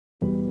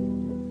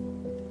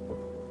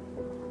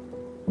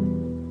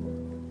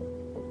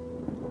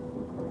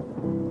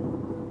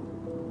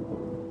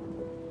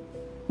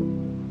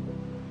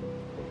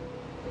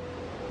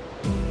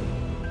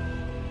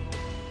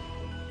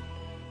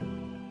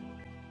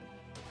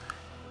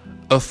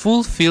A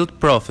fulfilled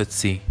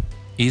prophecy.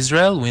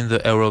 Israel win the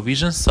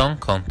Eurovision Song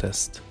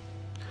Contest.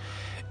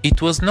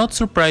 It was not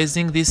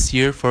surprising this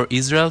year for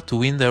Israel to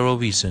win the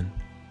Eurovision.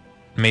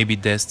 Maybe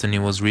destiny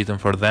was written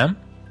for them?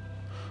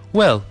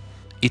 Well,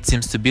 it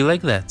seems to be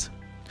like that.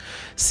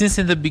 Since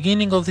in the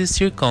beginning of this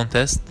year's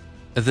contest,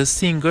 the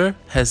singer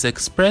has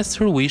expressed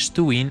her wish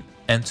to win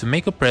and to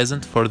make a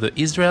present for the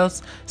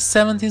Israel's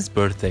 70th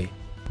birthday.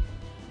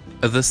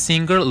 The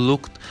singer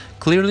looked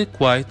clearly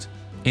quiet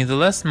in the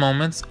last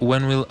moments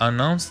when we'll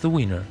announce the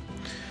winner.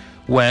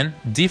 When,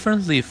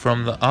 differently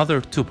from the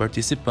other two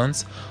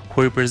participants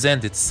who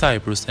represented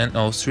Cyprus and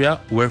Austria,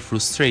 were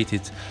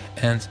frustrated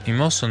and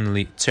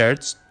emotionally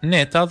charged,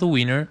 Neta, the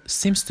winner,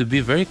 seems to be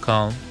very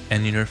calm,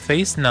 and in her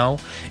face now,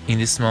 in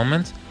this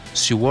moment,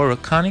 she wore a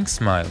cunning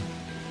smile.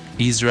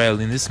 Israel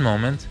in this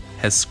moment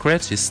has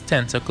scratched its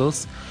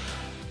tentacles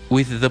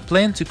with the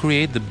plan to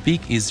create the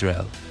big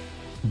Israel,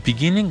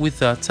 beginning with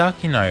the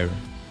attack in iron.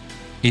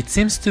 It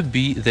seems to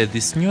be that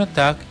this new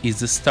attack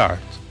is the start,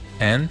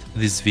 and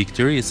this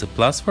victory is a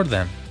plus for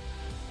them.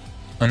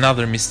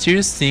 Another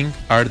mysterious thing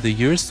are the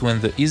years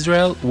when the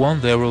Israel won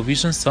the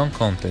Eurovision Song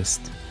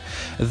Contest.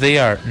 They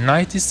are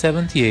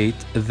 1978,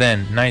 then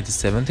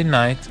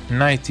 1979,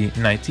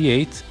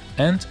 1998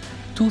 and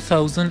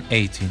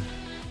 2018.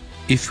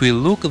 If we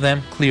look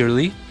them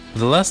clearly,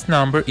 the last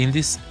number in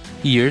these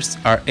years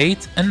are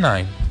 8 and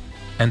 9.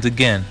 And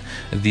again,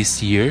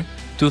 this year,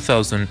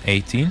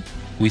 2018,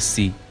 we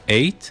see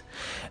 8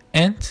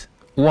 and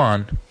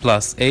 1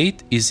 plus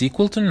 8 is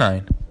equal to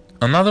 9.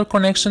 Another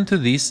connection to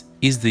this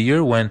is the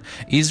year when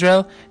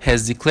Israel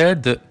has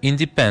declared the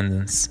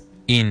independence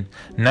in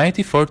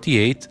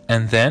 1948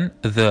 and then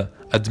the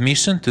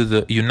admission to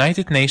the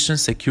United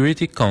Nations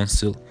Security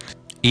Council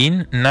in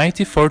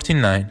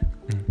 1949.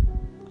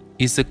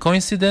 Is the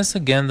coincidence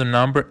again the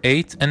number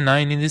 8 and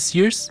 9 in these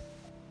years?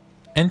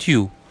 And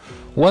you,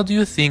 what do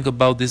you think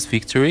about this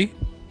victory?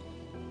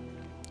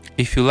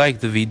 If you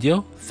liked the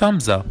video,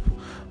 thumbs up.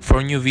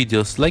 For new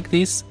videos like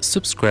this,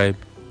 subscribe.